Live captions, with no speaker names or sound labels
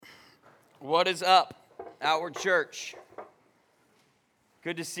What is up, Outward Church?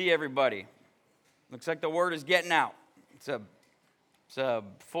 Good to see everybody. Looks like the word is getting out. It's a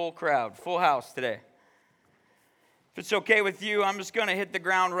full crowd, full house today. If it's okay with you, I'm just going to hit the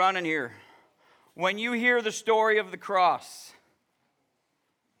ground running here. When you hear the story of the cross,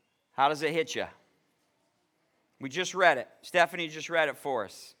 how does it hit you? We just read it. Stephanie just read it for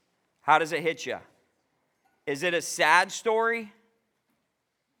us. How does it hit you? Is it a sad story?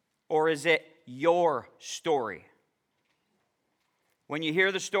 Or is it your story? When you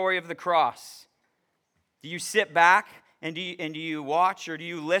hear the story of the cross, do you sit back and do you watch or do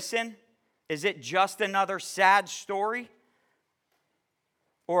you listen? Is it just another sad story?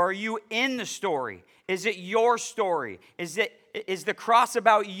 Or are you in the story? Is it your story? Is the cross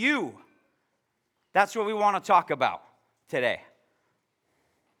about you? That's what we want to talk about today.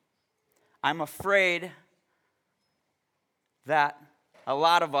 I'm afraid that a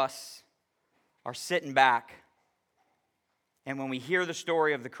lot of us are sitting back, and when we hear the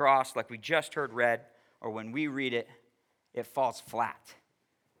story of the cross, like we just heard read, or when we read it, it falls flat.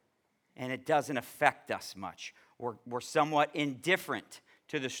 And it doesn't affect us much. We're somewhat indifferent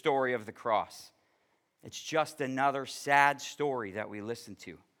to the story of the cross. It's just another sad story that we listen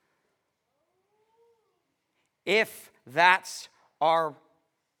to. If that's our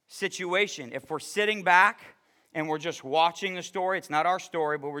situation, if we're sitting back and we're just watching the story, it's not our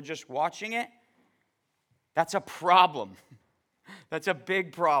story, but we're just watching it, that's a problem. That's a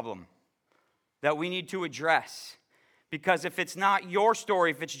big problem that we need to address. Because if it's not your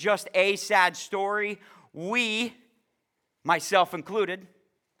story, if it's just a sad story, we, myself included,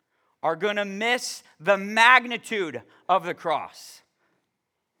 are going to miss the magnitude of the cross.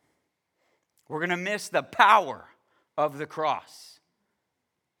 We're going to miss the power of the cross.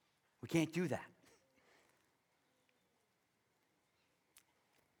 We can't do that.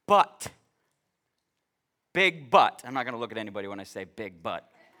 But, big but. I'm not going to look at anybody when I say big but.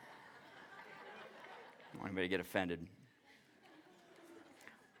 I don't want anybody to get offended.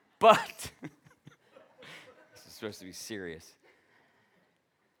 But, this is supposed to be serious.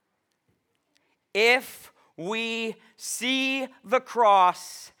 If we see the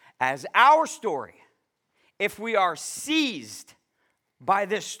cross as our story, if we are seized by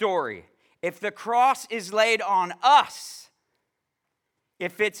this story, if the cross is laid on us,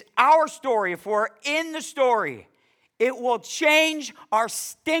 if it's our story, if we're in the story, it will change our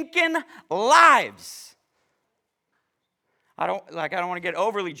stinking lives. I don't want to get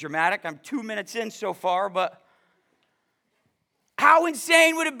overly dramatic. I'm 2 minutes in so far, but how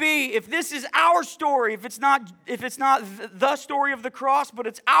insane would it be if this is our story, if it's not the story of the cross, but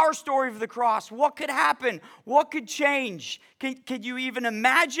it's our story of the cross? What could happen? What could change? Could you even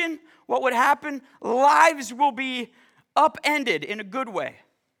imagine what would happen? Lives will be upended in a good way.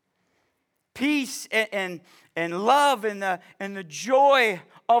 Peace and love and the joy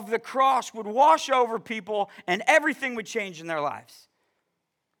of the cross would wash over people, and everything would change in their lives.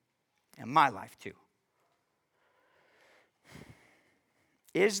 And my life too.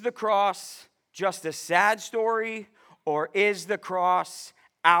 Is the cross just a sad story, or is the cross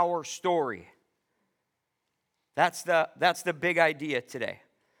our story? That's the big idea today.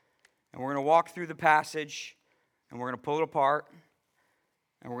 And we're going to walk through the passage, and we're going to pull it apart,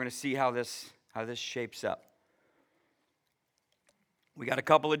 and we're going to see how this shapes up. We got a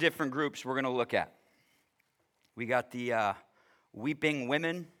couple of different groups we're going to look at. We got the weeping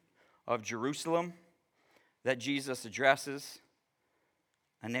women of Jerusalem that Jesus addresses.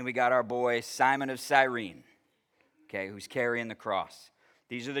 And then we got our boy Simon of Cyrene, okay, who's carrying the cross.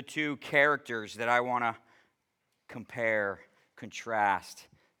 These are the two characters that I want to compare, contrast,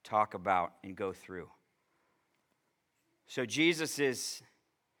 talk about, and go through. So Jesus is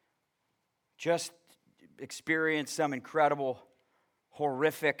just experienced some incredible,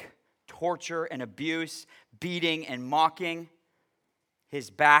 horrific torture and abuse, beating and mocking. His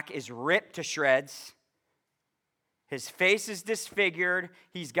back is ripped to shreds. His face is disfigured.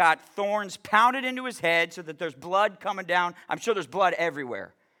 He's got thorns pounded into his head so that there's blood coming down. I'm sure there's blood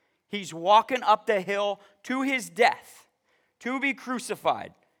everywhere. He's walking up the hill to his death, to be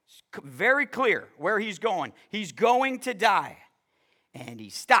crucified. It's very clear where he's going. He's going to die. And he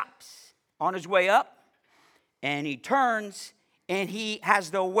stops on his way up, and he turns, and he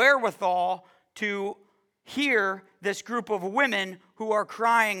has the wherewithal to hear this group of women who are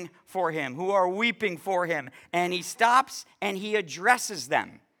crying for him, who are weeping for him. And he stops and he addresses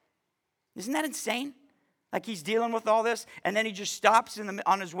them. Isn't that insane? Like he's dealing with all this, and then he just stops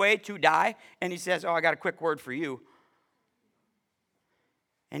on his way to die, and he says, I got a quick word for you.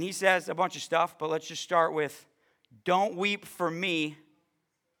 And he says a bunch of stuff, but let's just start with, don't weep for me,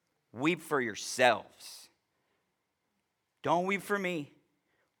 weep for yourselves. Don't weep for me.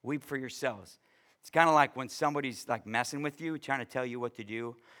 Weep for yourselves. It's kind of like when somebody's like messing with you, trying to tell you what to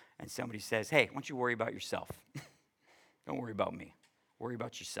do, and somebody says, hey, why don't you worry about yourself? Don't worry about me. Worry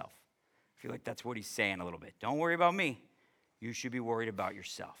about yourself. I feel like that's what he's saying a little bit. Don't worry about me. You should be worried about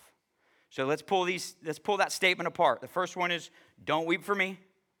yourself. So let's pull that statement apart. The first one is, don't weep for me.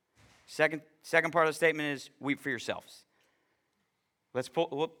 Second part of the statement is, weep for yourselves.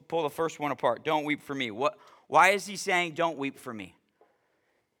 We'll pull the first one apart. Don't weep for me. Why is he saying, don't weep for me?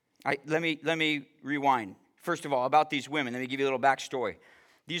 Let me rewind. First of all, about these women, let me give you a little backstory.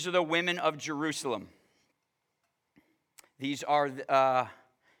 These are the women of Jerusalem. These are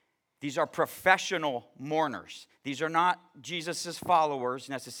professional mourners. These are not Jesus' followers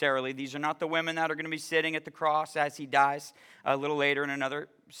necessarily. These are not the women that are going to be sitting at the cross as he dies a little later in another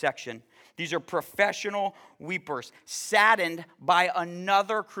section. These are professional weepers, saddened by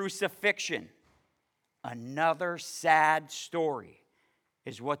another crucifixion. Another sad story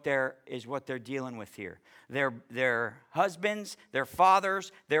is what they're dealing with here. Their husbands, their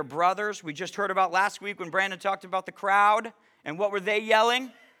fathers, their brothers. We just heard about last week when Brandon talked about the crowd. And what were they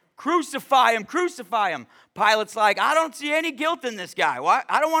yelling? Crucify him, crucify him. Pilate's like, I don't see any guilt in this guy. Why?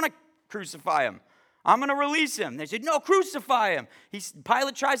 I don't want to crucify him. I'm going to release him. They said, no, crucify him.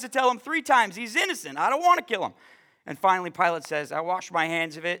 Pilate tries to tell him 3 times he's innocent. I don't want to kill him. And finally, Pilate says, I wash my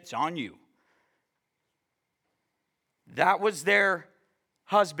hands of it. It's on you. That was their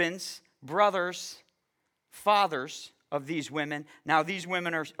husbands, brothers, fathers of these women. Now these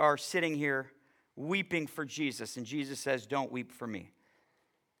women are sitting here weeping for Jesus. And Jesus says, don't weep for me.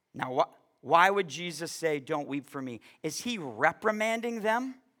 Now, why would Jesus say, don't weep for me? Is he reprimanding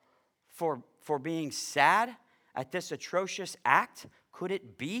them for being sad at this atrocious act? Could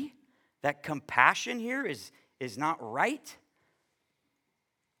it be that compassion here is not right?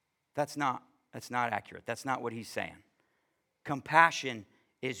 That's not accurate. That's not what he's saying. Compassion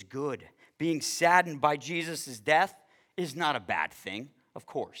is good. Being saddened by Jesus' death is not a bad thing, of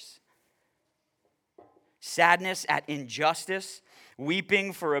course. Sadness at injustice,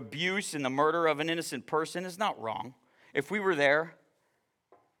 weeping for abuse and the murder of an innocent person is not wrong. If we were there,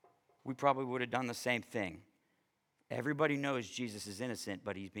 we probably would have done the same thing. Everybody knows Jesus is innocent,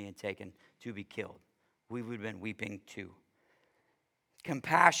 but he's being taken to be killed. We would have been weeping too.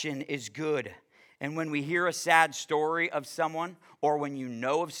 Compassion is good. And when we hear a sad story of someone, or when you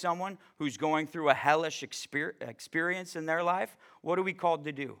know of someone who's going through a hellish experience in their life, what are we called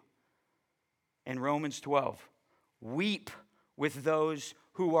to do? In Romans 12, weep with those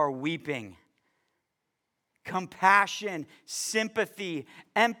who are weeping. Compassion, sympathy,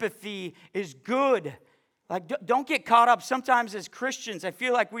 empathy is good. Like, don't get caught up. Sometimes as Christians, I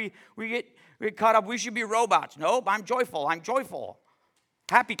feel like we get caught up. We should be robots. Nope, I'm joyful. I'm joyful.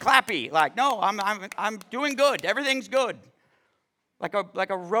 Happy clappy. Like, no, I'm doing good. Everything's good. Like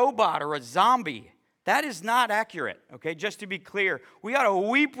a robot or a zombie. That is not accurate, okay? Just to be clear, we ought to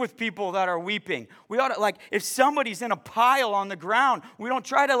weep with people that are weeping. We ought to, like, if somebody's in a pile on the ground, we don't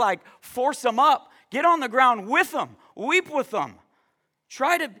try to, like, force them up. Get on the ground with them. Weep with them.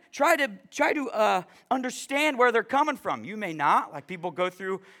 Try to understand where they're coming from. You may not. Like, people go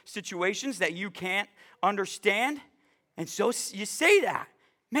through situations that you can't understand. And so you say that.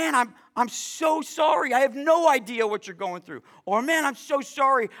 Man, I'm so sorry. I have no idea what you're going through. Or, man, I'm so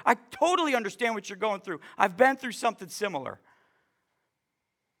sorry. I totally understand what you're going through. I've been through something similar.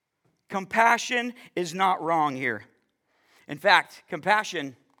 Compassion is not wrong here. In fact,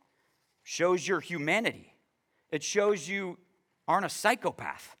 compassion shows your humanity. It shows you aren't a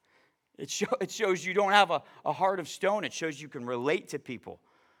psychopath. It shows you don't have a heart of stone. It shows you can relate to people.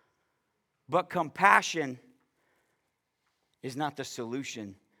 But compassion is not the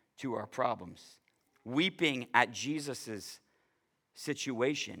solution to our problems. Weeping at Jesus'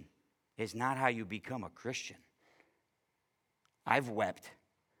 situation is not how you become a Christian. I've wept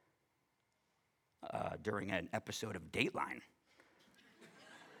during an episode of Dateline.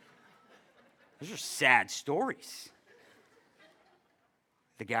 Those are sad stories.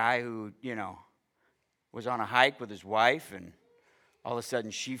 The guy who, was on a hike with his wife and all of a sudden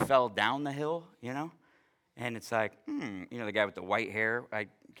she fell down the hill, And it's like, the guy with the white hair, I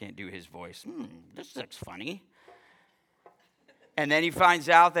can't do his voice. This looks funny. And then he finds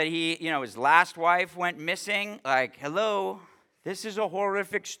out that his last wife went missing. Like, hello, this is a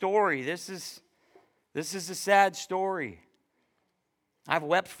horrific story. This is a sad story. I've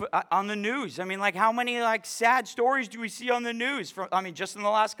wept on the news. I mean, like, how many, sad stories do we see on the news? Just in the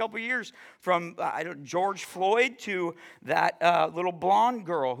last couple of years, from George Floyd to that little blonde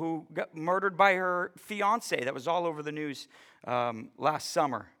girl who got murdered by her fiance. That was all over the news last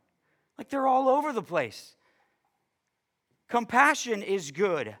summer. Like they're all over the place. Compassion is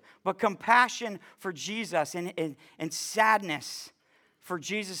good, but compassion for Jesus and sadness for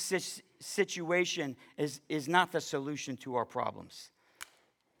Jesus' situation is not the solution to our problems.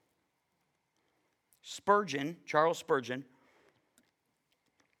 Spurgeon, Charles Spurgeon,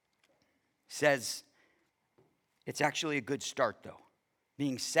 says it's actually a good start, though.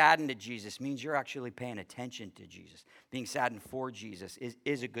 Being saddened at Jesus means you're actually paying attention to Jesus. Being saddened for Jesus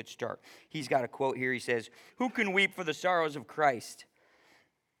is a good start. He's got a quote here. He says, "Who can weep for the sorrows of Christ?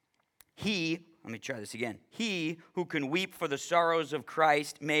 Let me try this again. He who can weep for the sorrows of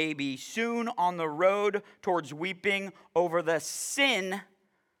Christ may be soon on the road towards weeping over the sin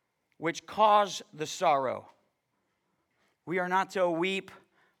which caused the sorrow." We are not to weep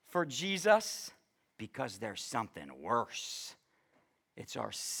for Jesus because there's something worse. It's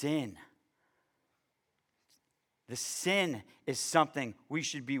our sin. The sin is something we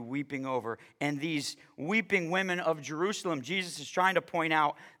should be weeping over. And these weeping women of Jerusalem, Jesus is trying to point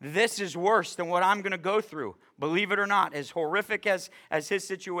out, this is worse than what I'm going to go through. Believe it or not, as horrific as his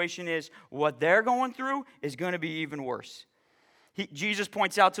situation is, what they're going through is going to be even worse. Jesus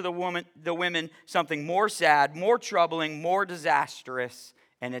points out to the women something more sad, more troubling, more disastrous,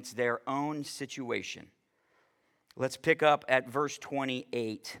 and it's their own situation. Let's pick up at verse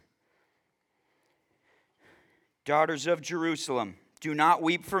 28. Daughters of Jerusalem, do not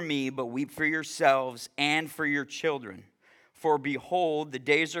weep for me, but weep for yourselves and for your children. For behold, the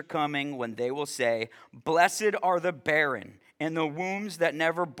days are coming when they will say, blessed are the barren, and the wombs that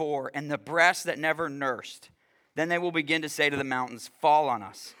never bore, and the breasts that never nursed. Then they will begin to say to the mountains, fall on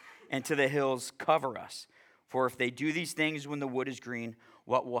us, and to the hills, cover us. For if they do these things when the wood is green,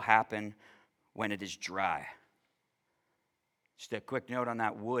 what will happen when it is dry? Just a quick note on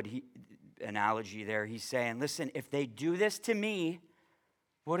that wood analogy there. He's saying, listen, if they do this to me,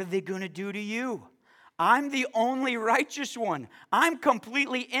 what are they going to do to you? I'm the only righteous one. I'm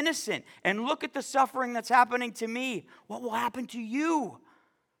completely innocent. And look at the suffering that's happening to me. What will happen to you?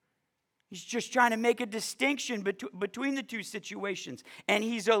 He's just trying to make a distinction between the two situations. And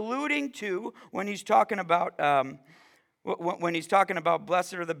he's alluding to, when he's talking about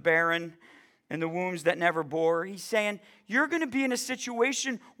blessed are the barren and the wombs that never bore, he's saying, you're going to be in a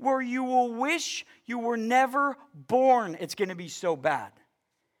situation where you will wish you were never born. It's going to be so bad.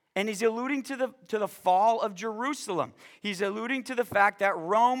 And he's alluding to the fall of Jerusalem. He's alluding to the fact that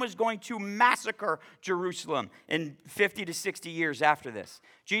Rome is going to massacre Jerusalem in 50 to 60 years after this.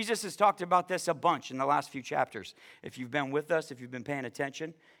 Jesus has talked about this a bunch in the last few chapters. If you've been with us, if you've been paying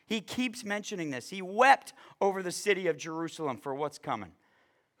attention, he keeps mentioning this. He wept over the city of Jerusalem for what's coming.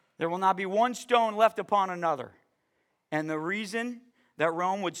 There will not be one stone left upon another. And the reason that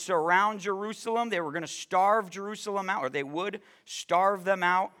Rome would surround Jerusalem, they were going to starve Jerusalem out, or they would starve them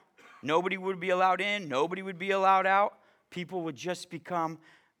out. Nobody would be allowed in. Nobody would be allowed out. People would just become,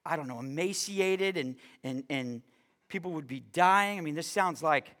 emaciated, and people would be dying. I mean, this sounds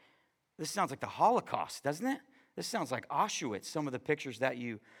like the Holocaust, doesn't it? This sounds like Auschwitz. Some of the pictures that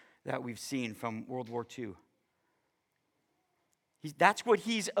we've seen from World War II. That's what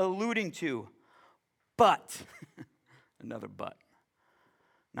he's alluding to. But, another but,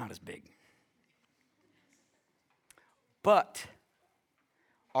 not as big. But,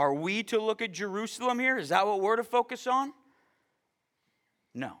 are we to look at Jerusalem here? Is that what we're to focus on?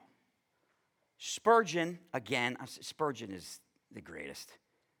 No. Spurgeon, again, Spurgeon is the greatest.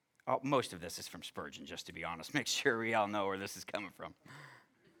 Most of this is from Spurgeon, just to be honest. Make sure we all know where this is coming from.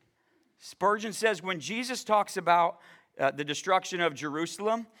 Spurgeon says when Jesus talks about the destruction of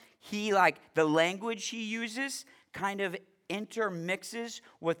Jerusalem, the language he uses kind of intermixes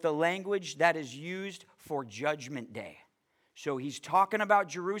with the language that is used for Judgment Day. So he's talking about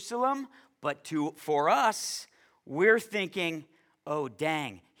Jerusalem, but for us, we're thinking, oh,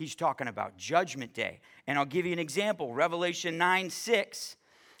 dang, he's talking about Judgment Day. And I'll give you an example. Revelation 9:6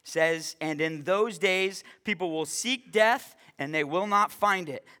 says, and in those days, people will seek death, and they will not find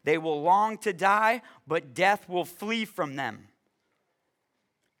it. They will long to die, but death will flee from them.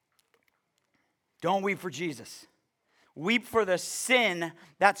 Don't weep for Jesus. Weep for the sin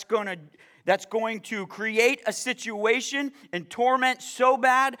that's going to create a situation and torment so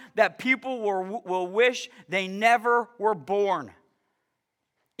bad that people will wish they never were born.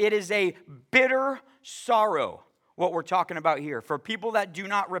 It is a bitter sorrow, what we're talking about here. For people that do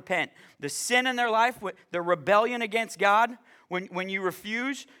not repent, the sin in their life, the rebellion against God, when you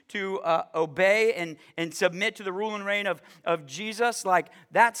refuse to obey and submit to the rule and reign of Jesus, like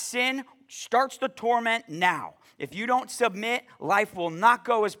that sin starts the torment now. If you don't submit, life will not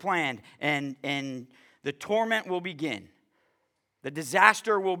go as planned, and the torment will begin. The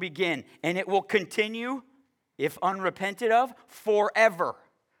disaster will begin, and it will continue, if unrepented of, forever.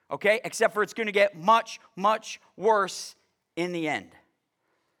 Okay? Except for it's going to get much, much worse in the end.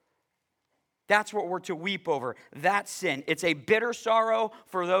 That's what we're to weep over. That sin. It's a bitter sorrow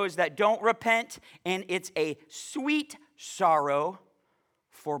for those that don't repent, and it's a sweet sorrow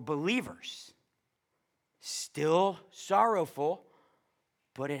for believers. Still sorrowful,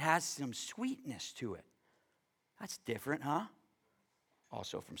 but it has some sweetness to it. That's different, huh?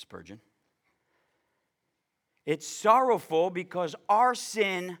 Also from Spurgeon. It's sorrowful because our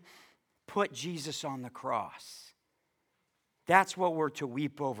sin put Jesus on the cross. That's what we're to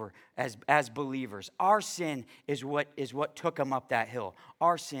weep over as believers. Our sin is what took him up that hill.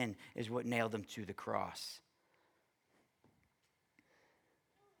 Our sin is what nailed him to the cross.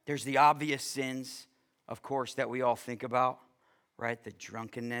 There's the obvious sins, of course, that we all think about, right? The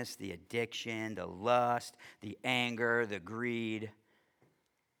drunkenness, the addiction, the lust, the anger, the greed.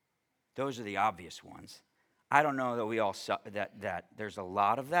 Those are the obvious ones. I don't know that we all that there's a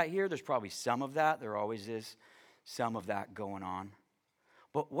lot of that here. There's probably some of that. There always is some of that going on.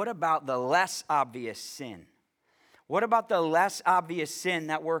 But what about the less obvious sin? What about the less obvious sin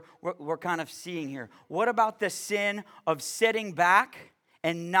that we're kind of seeing here? What about the sin of sitting back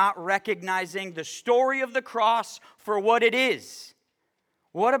and not recognizing the story of the cross for what it is?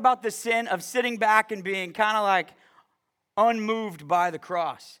 What about the sin of sitting back and being kind of like unmoved by the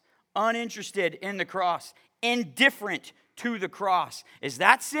cross, uninterested in the cross, indifferent to the cross? Is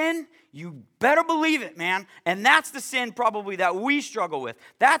that sin? You better believe it, man. And that's the sin probably that we struggle with.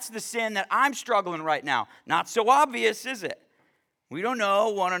 That's the sin that I'm struggling right now. Not so obvious, is it? We don't know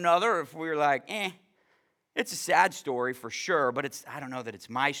one another if we're like, it's a sad story for sure, but I don't know that it's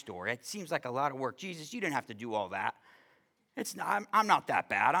my story. It seems like a lot of work. Jesus, you didn't have to do all that. I'm not that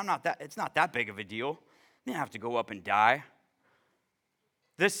bad. It's not that big of a deal. You didn't have to go up and die.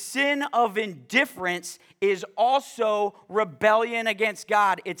 The sin of indifference is also rebellion against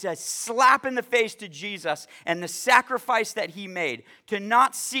God. It's a slap in the face to Jesus and the sacrifice that he made. To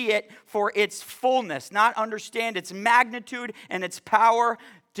not see it for its fullness, not understand its magnitude and its power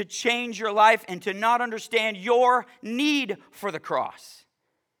to change your life, and to not understand your need for the cross.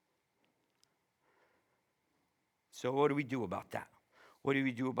 So what do we do about that? What do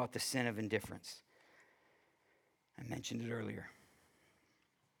we do about the sin of indifference? I mentioned it earlier.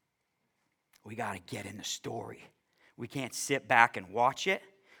 We got to get in the story. We can't sit back and watch it.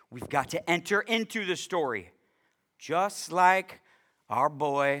 We've got to enter into the story. Just like our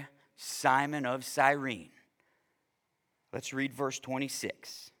boy Simon of Cyrene. Let's read verse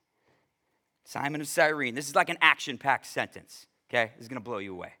 26. Simon of Cyrene. This is like an action-packed sentence. Okay? This is going to blow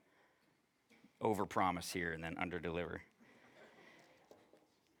you away. Overpromise here and then underdeliver.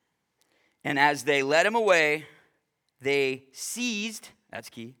 And as they led him away, they seized, that's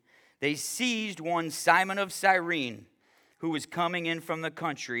key, they seized one Simon of Cyrene, who was coming in from the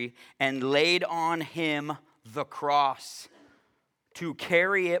country, and laid on him the cross to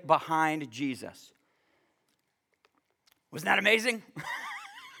carry it behind Jesus. Wasn't that amazing?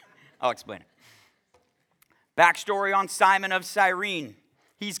 I'll explain it. Backstory on Simon of Cyrene.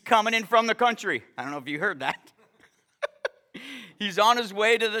 He's coming in from the country. I don't know if you heard that. He's on his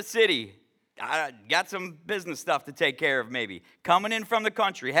way to the city. Got some business stuff to take care of maybe. Coming in from the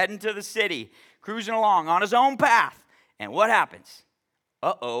country, heading to the city, cruising along on his own path. And what happens?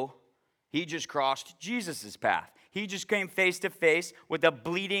 He just crossed Jesus' path. He just came face to face with a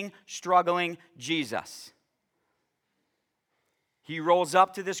bleeding, struggling Jesus. He rolls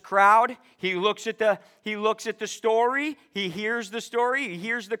up to this crowd. He looks at the story. He hears the story. He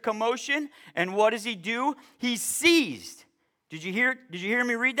hears the commotion. And what does he do? He's seized. Did you hear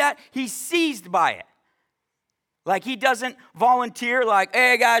me read that? He's seized by it. Like he doesn't volunteer like,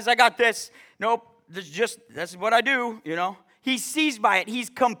 hey guys, I got this. Nope, that's what I do, you know. He's seized by it. He's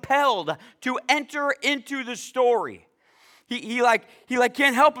compelled to enter into the story. He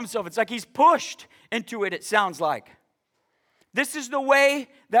can't help himself. It's like he's pushed into it sounds like. This is the way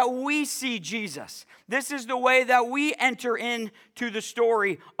that we see Jesus. This is the way that we enter into the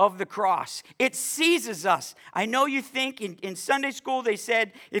story of the cross. It seizes us. I know you think in Sunday school they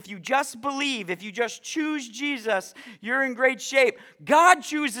said, if you just believe, if you just choose Jesus, you're in great shape. God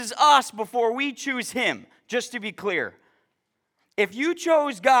chooses us before we choose him, just to be clear. If you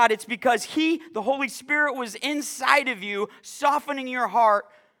chose God, it's because the Holy Spirit was inside of you, softening your heart,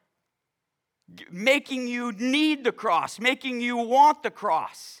 making you need the cross, making you want the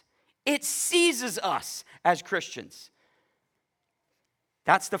cross. It seizes us as Christians.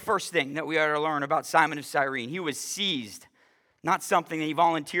 That's the first thing that we ought to learn about Simon of Cyrene. He was seized. Not something that he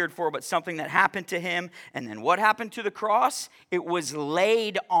volunteered for, but something that happened to him. And then what happened to the cross? It was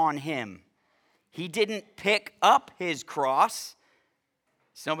laid on him. He didn't pick up his cross.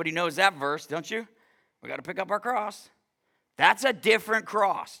 Somebody knows that verse, don't you? We got to pick up our cross. That's a different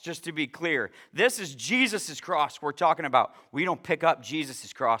cross, just to be clear. This is Jesus' cross we're talking about. We don't pick up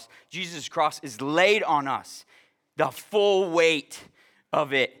Jesus' cross. Jesus' cross is laid on us. The full weight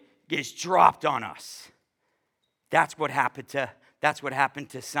of it is dropped on us. That's what happened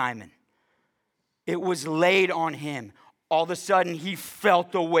to Simon. It was laid on him. All of a sudden, he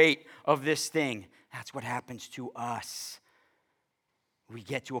felt the weight of this thing. That's what happens to us. We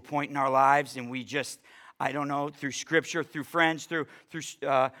get to a point in our lives and we just, I don't know, through scripture, through friends, through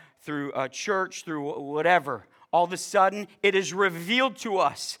church, through whatever, all of a sudden, it is revealed to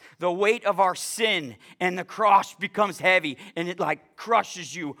us the weight of our sin, and the cross becomes heavy, and it like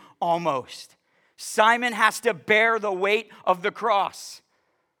crushes you almost. Simon has to bear the weight of the cross.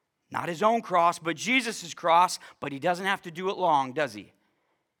 Not his own cross, but Jesus' cross, but he doesn't have to do it long, does he?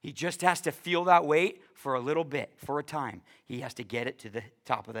 He just has to feel that weight for a little bit, for a time. He has to get it to the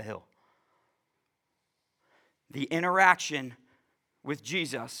top of the hill. The interaction with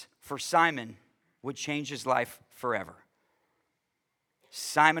Jesus for Simon would change his life forever.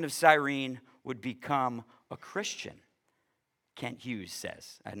 Simon of Cyrene would become a Christian, Kent Hughes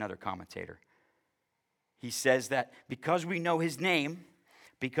says, another commentator. He says that because we know his name,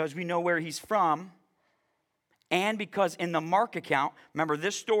 because we know where he's from, and because in the Mark account, remember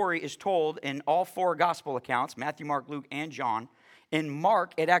this story is told in all four gospel accounts, Matthew, Mark, Luke, and John. In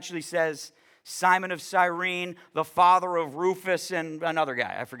Mark, it actually says Simon of Cyrene, the father of Rufus, and another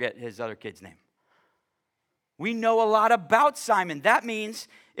guy. I forget his other kid's name. We know a lot about Simon. That means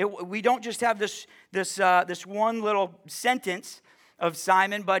we don't just have this one little sentence of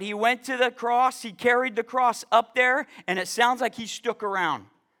Simon, but he went to the cross, he carried the cross up there, and it sounds like he stuck around.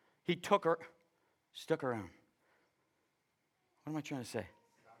 Stuck around. What am I trying to say?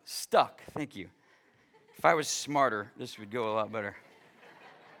 Stuck, thank you. If I was smarter, this would go a lot better.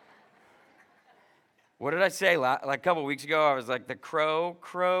 What did I say? Like a couple weeks ago, I was like, the crow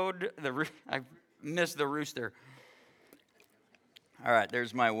crowed. I missed the rooster. All right,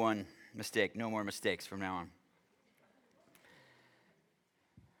 there's my one mistake. No more mistakes from now on.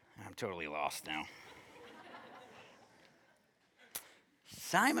 I'm totally lost now.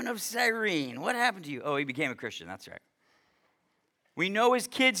 Simon of Cyrene, what happened to you? Oh, he became a Christian, that's right. We know his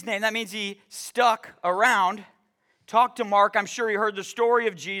kid's name. That means he stuck around. Talked to Mark. I'm sure he heard the story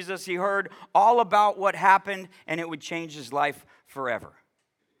of Jesus. He heard all about what happened, and it would change his life forever.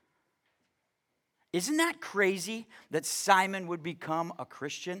 Isn't that crazy that Simon would become a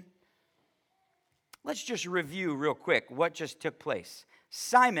Christian? Let's just review real quick what just took place.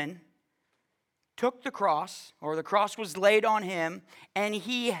 Simon took the cross, or the cross was laid on him, and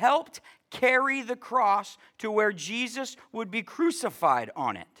he helped carry the cross to where Jesus would be crucified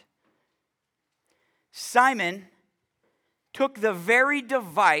on it. Simon took the very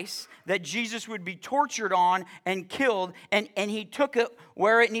device that Jesus would be tortured on and killed, and he took it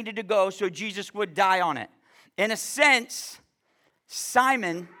where it needed to go so Jesus would die on it. In a sense,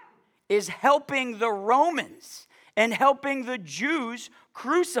 Simon is helping the Romans and helping the Jews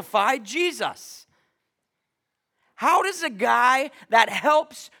crucify Jesus. How does a guy that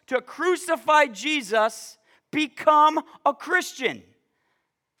helps to crucify Jesus become a Christian?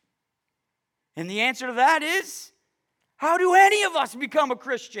 And the answer to that is, how do any of us become a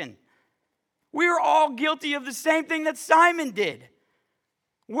Christian? We're all guilty of the same thing that Simon did.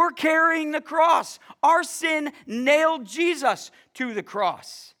 We're carrying the cross. Our sin nailed Jesus to the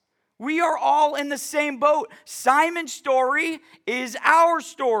cross. We are all in the same boat. Simon's story is our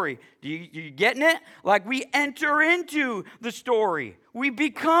story. You getting it? Like we enter into the story. We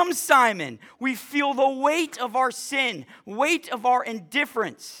become Simon. We feel the weight of our sin, weight of our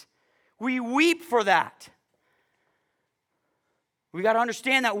indifference. We weep for that. We got to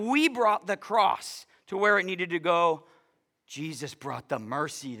understand that we brought the cross to where it needed to go. Jesus brought the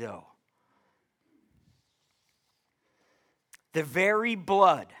mercy, though. The very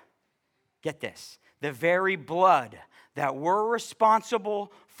blood, get this, the very blood that we're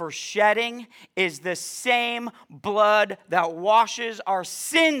responsible for shedding is the same blood that washes our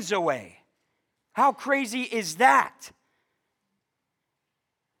sins away. How crazy is that?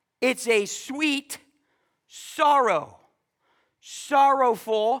 It's a sweet sorrow.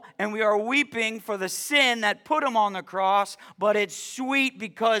 Sorrowful, and we are weeping for the sin that put him on the cross, but it's sweet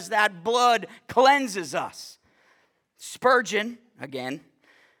because that blood cleanses us. Spurgeon, again,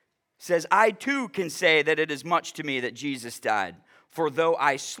 says, I too can say that it is much to me that Jesus died. For though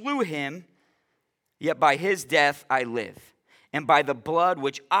I slew him, yet by his death I live. and by the blood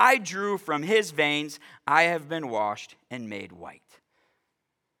which I drew from his veins, I have been washed and made white.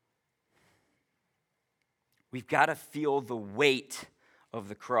 We've got to feel the weight of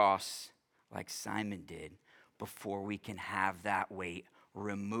the cross like Simon did before we can have that weight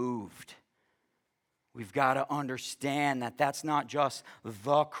removed. We've got to understand that that's not just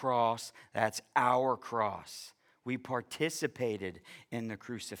the cross, that's our cross. We participated in the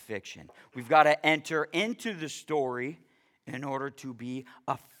crucifixion. We've got to enter into the story in order to be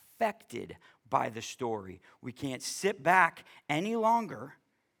affected by the story. We can't sit back any longer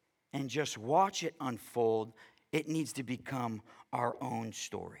and just watch it unfold. It needs to become our own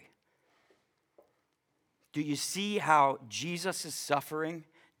story. Do you see how Jesus' suffering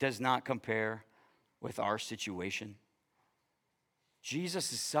does not compare with our situation?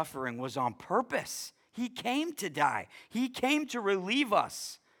 Jesus' suffering was on purpose. He came to die. He came to relieve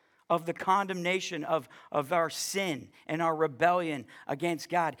us of the condemnation of our sin and our rebellion against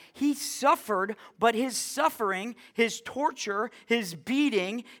God. He suffered, but his suffering, his torture, his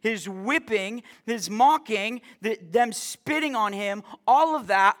beating, his whipping, his mocking, them spitting on him, all of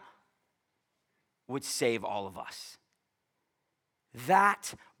that would save all of us.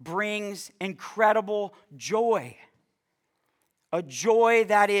 That brings incredible joy. A joy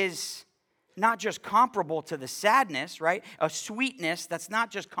that is not just comparable to the sadness, right? A sweetness that's not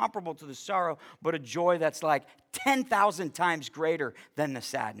just comparable to the sorrow, but a joy that's like 10,000 times greater than the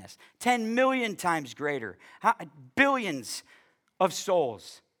sadness. 10 million times greater. Billions of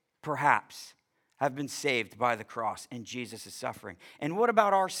souls, perhaps, have been saved by the cross and Jesus' suffering. And what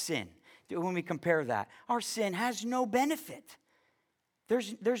about our sin? When we compare that, our sin has no benefit.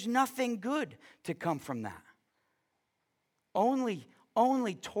 There's nothing good to come from that. Only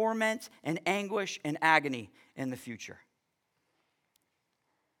torment and anguish and agony in the future.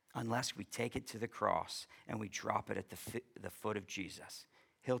 Unless we take it to the cross and we drop it at the foot of Jesus.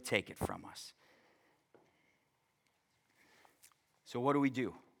 He'll take it from us. So what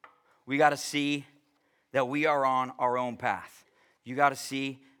do? We got to see that we are on our own path. You got to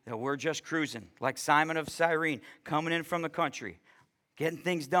see that we're just cruising, like Simon of Cyrene, coming in from the country. Getting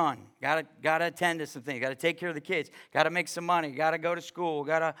things done. Gotta attend to some things. Gotta take care of the kids. Gotta make some money. Gotta go to school.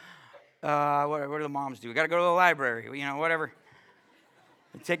 Gotta, what do the moms do? Gotta go to the library. Whatever.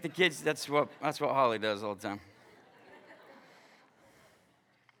 Take the kids. That's what Holly does all the time.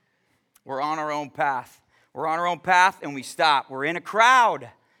 We're on our own path. We're on our own path and we stop. We're in a crowd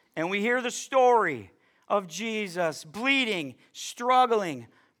and we hear the story of Jesus bleeding, struggling,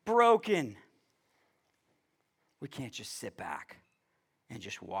 broken. We can't just sit back and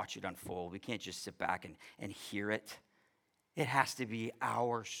just watch it unfold. We can't just sit back and hear it. It has to be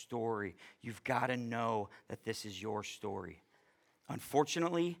our story. You've got to know that this is your story.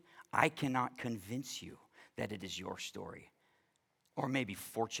 Unfortunately, I cannot convince you that it is your story. Or maybe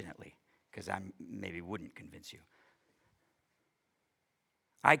fortunately, because I maybe wouldn't convince you.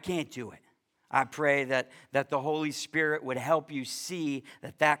 I can't do it. I pray that the Holy Spirit would help you see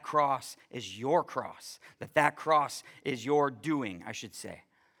that cross is your cross, that cross is your doing, I should say.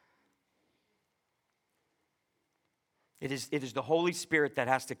 It is the Holy Spirit that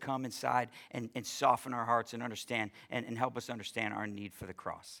has to come inside and soften our hearts and understand and help us understand our need for the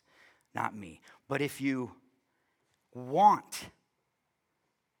cross, not me. But if you want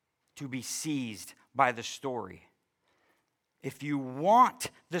to be seized by the story, if you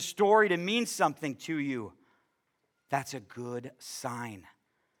want the story to mean something to you, that's a good sign.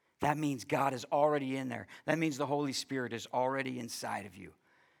 That means God is already in there. That means the Holy Spirit is already inside of you,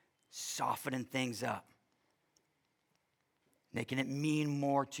 softening things up, making it mean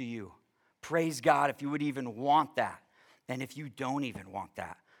more to you. Praise God if you would even want that. And if you don't even want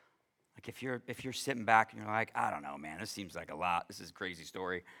that, like if you're sitting back and you're like, I don't know, man, this seems like a lot. This is a crazy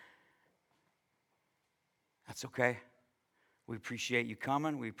story. That's okay. We appreciate you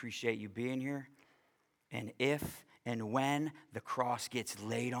coming. We appreciate you being here. And if and when the cross gets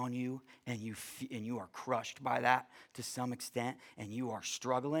laid on you and you are crushed by that to some extent and you are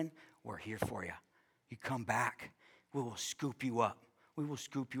struggling, we're here for you. You come back. We will scoop you up. We will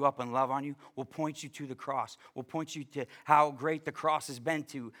scoop you up and love on you. We'll point you to the cross. We'll point you to how great the cross has been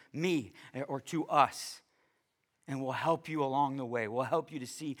to me or to us. And we'll help you along the way. We'll help you to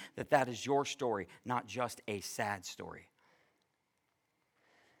see that is your story, not just a sad story.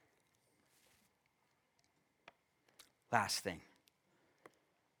 Last thing.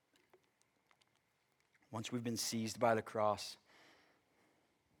 Once we've been seized by the cross,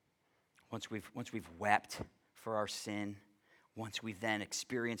 once we've wept for our sin, once we've then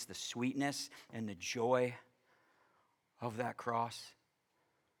experienced the sweetness and the joy of that cross,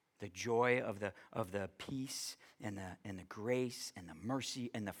 the joy of the peace and the grace and the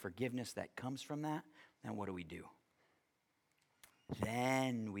mercy and the forgiveness that comes from that, then what do?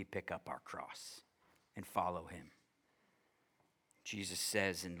 Then we pick up our cross and follow him. Jesus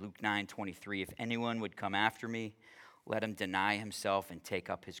says in Luke 9:23, if anyone would come after me, let him deny himself and take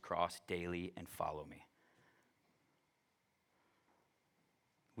up his cross daily and follow me.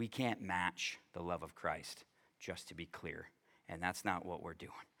 We can't match the love of Christ, just to be clear. And that's not what we're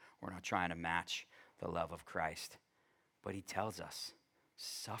doing. We're not trying to match the love of Christ. But he tells us,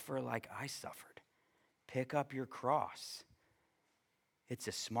 suffer like I suffered. Pick up your cross. It's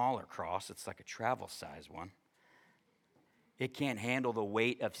a smaller cross. It's like a travel size one. It can't handle the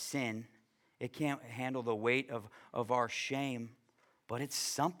weight of sin. It can't handle the weight of our shame. But it's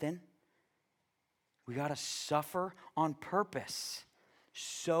something. We got to suffer on purpose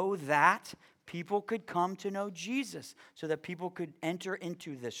so that people could come to know Jesus, so that people could enter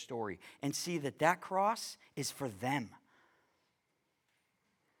into this story and see that that cross is for them.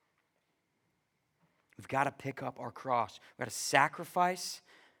 We've got to pick up our cross. We've got to sacrifice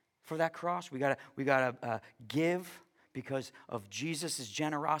for that cross. We got to give because of Jesus'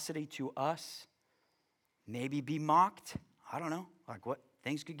 generosity to us. Maybe be mocked. I don't know. Like what?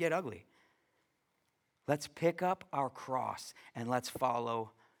 Things could get ugly. Let's pick up our cross and let's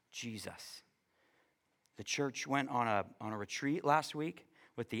follow Jesus. The church went on a retreat last week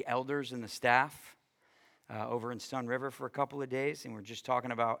with the elders and the staff over in Sun River for a couple of days, and we're just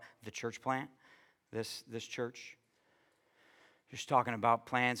talking about the church plant, this church. Just talking about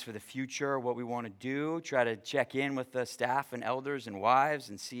plans for the future, what we want to do, try to check in with the staff and elders and wives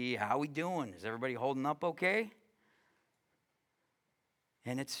and see how we doing. Is everybody holding up okay?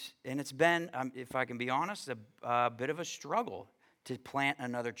 And it's been, if I can be honest, a bit of a struggle to plant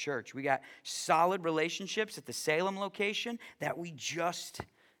another church. We got solid relationships at the Salem location that we just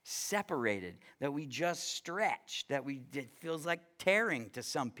separated, that we just stretched, it feels like tearing to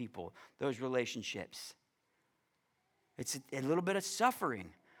some people, those relationships. It's a little bit of suffering.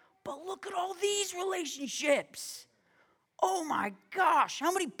 But look at all these relationships. Oh my gosh,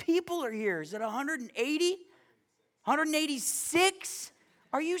 how many people are here? Is it 180? 186?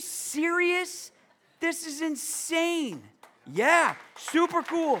 Are you serious? This is insane. Yeah, super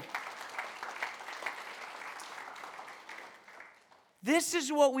cool. This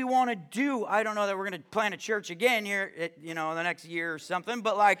is what we want to do. I don't know that we're going to plant a church again here, in the next year or something,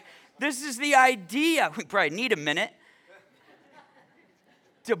 but this is the idea. We probably need a minute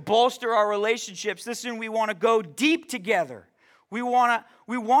to bolster our relationships. Listen, we want to go deep together. We want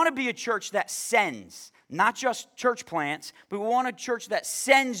to be a church that sends, not just church plants, but we want a church that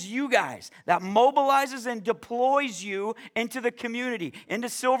sends you guys, that mobilizes and deploys you into the community, into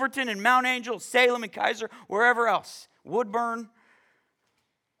Silverton and Mount Angel, Salem and Kaiser, wherever else, Woodburn.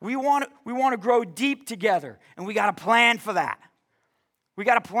 We want to grow deep together, and we got a plan for that. We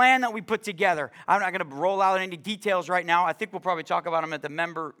got a plan that we put together. I'm not going to roll out any details right now. I think we'll probably talk about them at the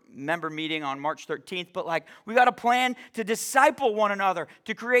member meeting on March 13th. But we got a plan to disciple one another,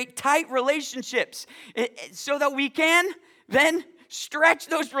 to create tight relationships so that we can then stretch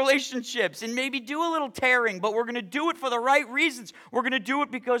those relationships and maybe do a little tearing, but we're going to do it for the right reasons. We're going to do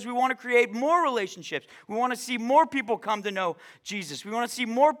it because we want to create more relationships. We want to see more people come to know Jesus. We want to see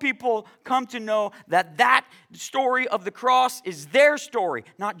more people come to know that story of the cross is their story,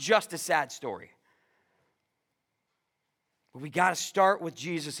 not just a sad story. But we got to start with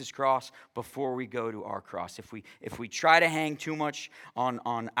Jesus' cross before we go to our cross. If we try to hang too much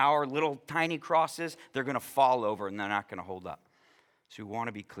on our little tiny crosses, they're going to fall over and they're not going to hold up. So we want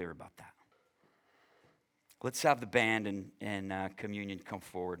to be clear about that. Let's have the band and communion come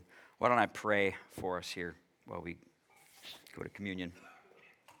forward. Why don't I pray for us here while we go to communion.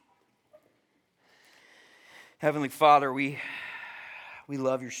 Heavenly Father, we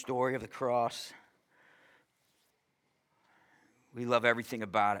love your story of the cross. We love everything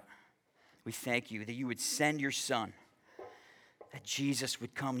about it. We thank you that you would send your Son, that Jesus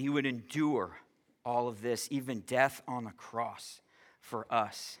would come, he would endure all of this, even death on the cross for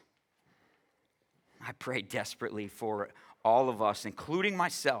us. I pray desperately for all of us, including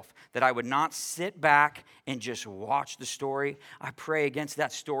myself, that I would not sit back and just watch the story. I pray against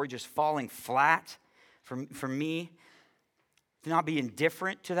that story just falling flat for me, to not be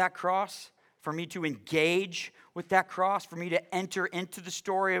indifferent to that cross, for me to engage with that cross, for me to enter into the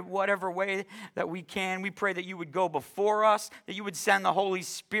story of whatever way that we can. We pray that you would go before us, that you would send the Holy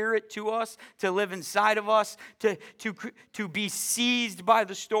Spirit to us, to live inside of us, to be seized by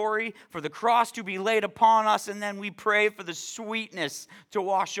the story, for the cross to be laid upon us, and then we pray for the sweetness to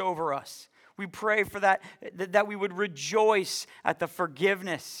wash over us. We pray for that we would rejoice at the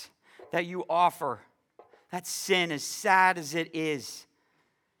forgiveness that you offer, that sin, as sad as it is,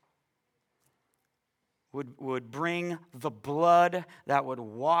 would bring the blood that would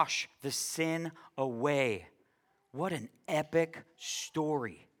wash the sin away. What an epic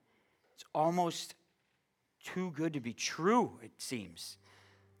story. It's almost too good to be true, it seems.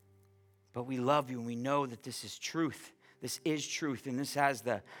 But we love you and we know that this is truth. This is truth, and this has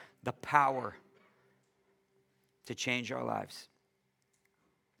the power to change our lives.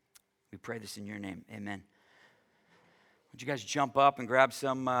 We pray this in your name. Amen. Would you guys jump up and grab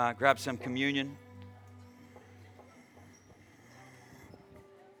some communion?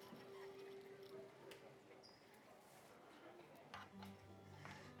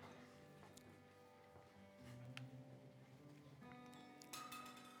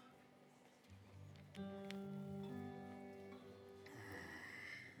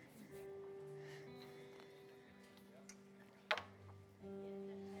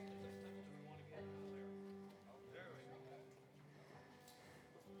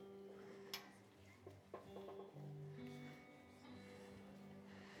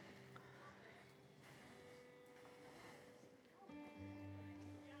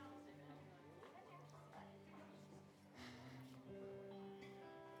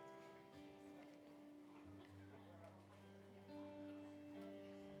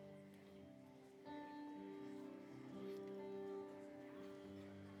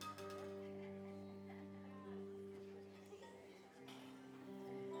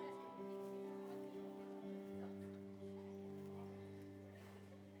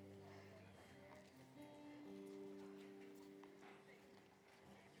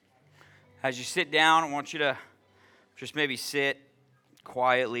 As you sit down, I want you to just maybe sit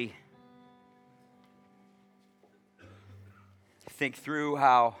quietly. Think through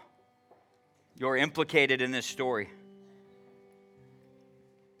how you're implicated in this story.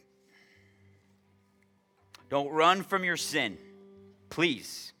 Don't run from your sin.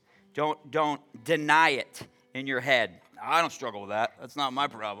 Please. Don't deny it in your head. I don't struggle with that. That's not my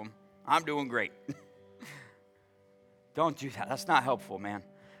problem. I'm doing great. Don't do that. That's not helpful, man.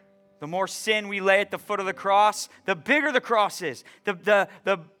 The more sin we lay at the foot of the cross, the bigger the cross is, the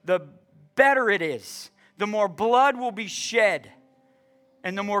better it is. The more blood will be shed,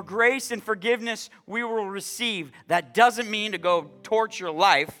 and the more grace and forgiveness we will receive. That doesn't mean to go torch your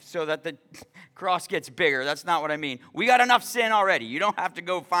life so that the cross gets bigger. That's not what I mean. We got enough sin already. You don't have to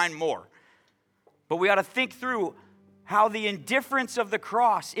go find more. But we got to think through how the indifference of the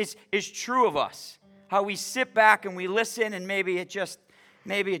cross is true of us. How we sit back and we listen, and maybe it just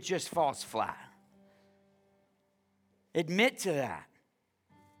falls flat. Admit to that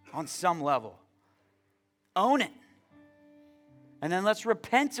on some level. Own it. And then let's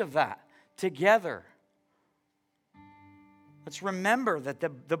repent of that together. Let's remember that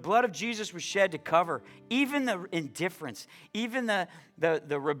the blood of Jesus was shed to cover even the indifference, even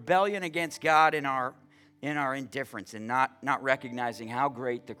the rebellion against God in our indifference and not recognizing how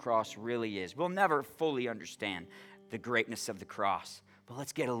great the cross really is. We'll never fully understand the greatness of the cross. But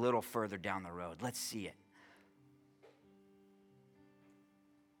let's get a little further down the road. Let's see it.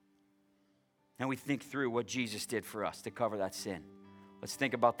 And we think through what Jesus did for us to cover that sin. Let's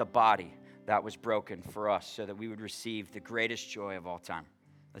think about the body that was broken for us so that we would receive the greatest joy of all time.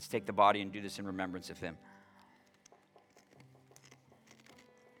 Let's take the body and do this in remembrance of him.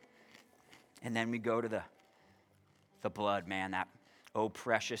 And then we go to the blood, man. That, oh,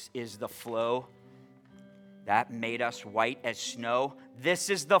 precious is the flow that made us white as snow. This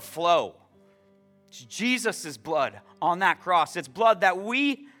is the flow. It's Jesus' blood on that cross. It's blood that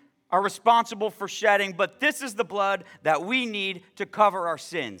we are responsible for shedding, but this is the blood that we need to cover our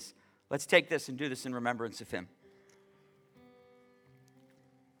sins. Let's take this and do this in remembrance of him.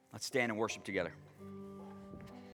 Let's stand and worship together.